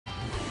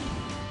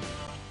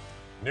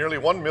Nearly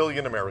 1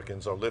 million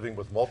Americans are living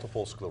with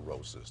multiple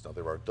sclerosis. Now,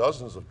 there are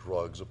dozens of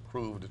drugs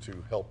approved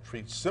to help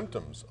treat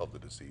symptoms of the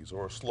disease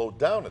or slow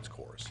down its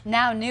course.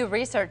 Now, new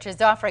research is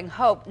offering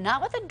hope,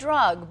 not with a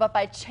drug, but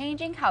by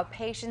changing how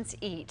patients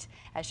eat,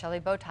 as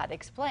Shelley Botat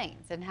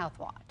explains in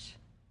HealthWatch.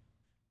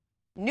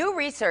 New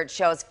research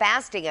shows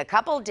fasting a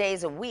couple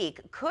days a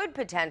week could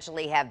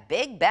potentially have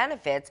big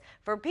benefits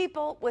for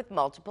people with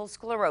multiple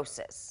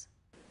sclerosis.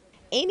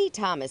 Amy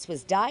Thomas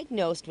was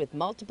diagnosed with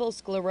multiple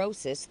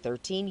sclerosis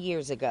 13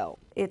 years ago.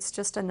 It's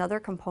just another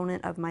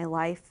component of my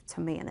life to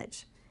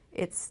manage.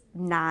 It's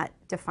not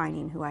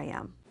defining who I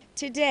am.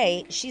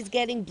 Today, she's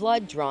getting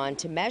blood drawn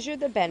to measure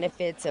the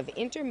benefits of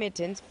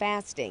intermittent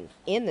fasting.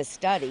 In the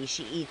study,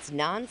 she eats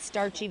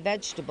non-starchy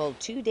vegetable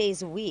 2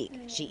 days a week.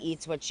 She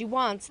eats what she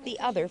wants the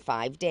other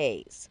 5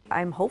 days.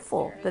 I'm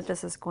hopeful that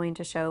this is going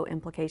to show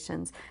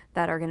implications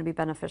that are going to be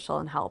beneficial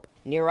and help.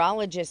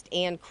 Neurologist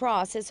Ann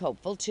Cross is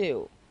hopeful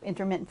too.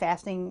 Intermittent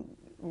fasting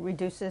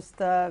reduces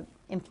the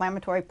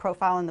inflammatory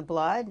profile in the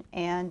blood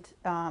and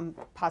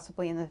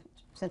possibly in the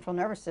central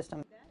nervous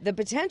system. The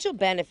potential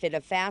benefit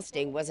of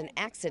fasting was an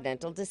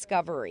accidental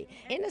discovery.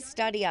 In a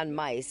study on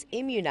mice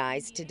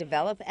immunized to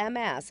develop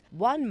MS,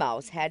 one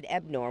mouse had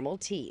abnormal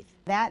teeth.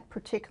 That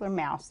particular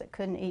mouse that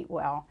couldn't eat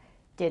well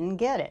didn't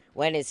get it.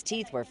 When his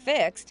teeth were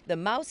fixed, the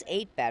mouse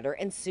ate better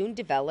and soon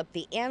developed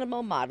the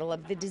animal model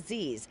of the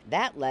disease.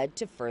 That led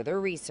to further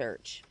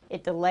research.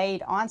 It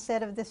delayed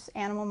onset of this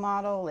animal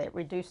model, it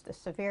reduced the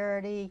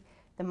severity,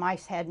 the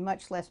mice had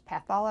much less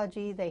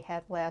pathology, they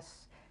had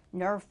less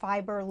nerve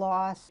fiber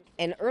loss.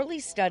 An early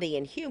study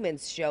in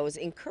humans shows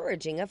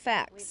encouraging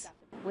effects.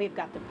 We've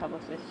got to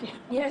publish this.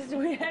 Yes,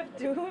 we have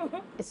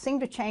to. It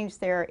seemed to change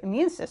their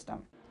immune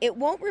system. It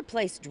won't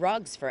replace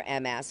drugs for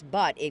MS,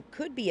 but it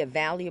could be a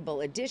valuable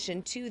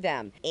addition to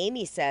them.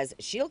 Amy says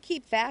she'll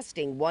keep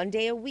fasting 1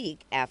 day a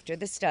week after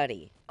the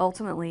study.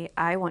 Ultimately,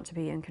 I want to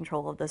be in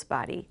control of this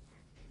body,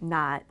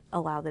 not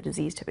allow the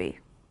disease to be.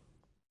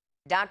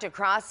 Dr.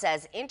 Cross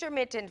says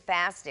intermittent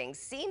fasting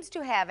seems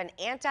to have an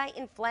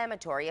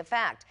anti-inflammatory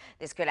effect.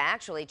 This could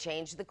actually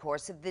change the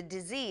course of the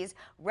disease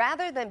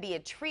rather than be a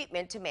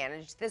treatment to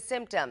manage the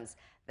symptoms.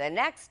 The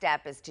next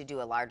step is to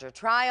do a larger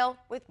trial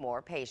with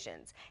more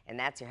patients. And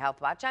that's your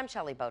Health Watch. I'm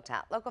Shelley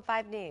Botat, Local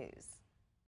 5 News.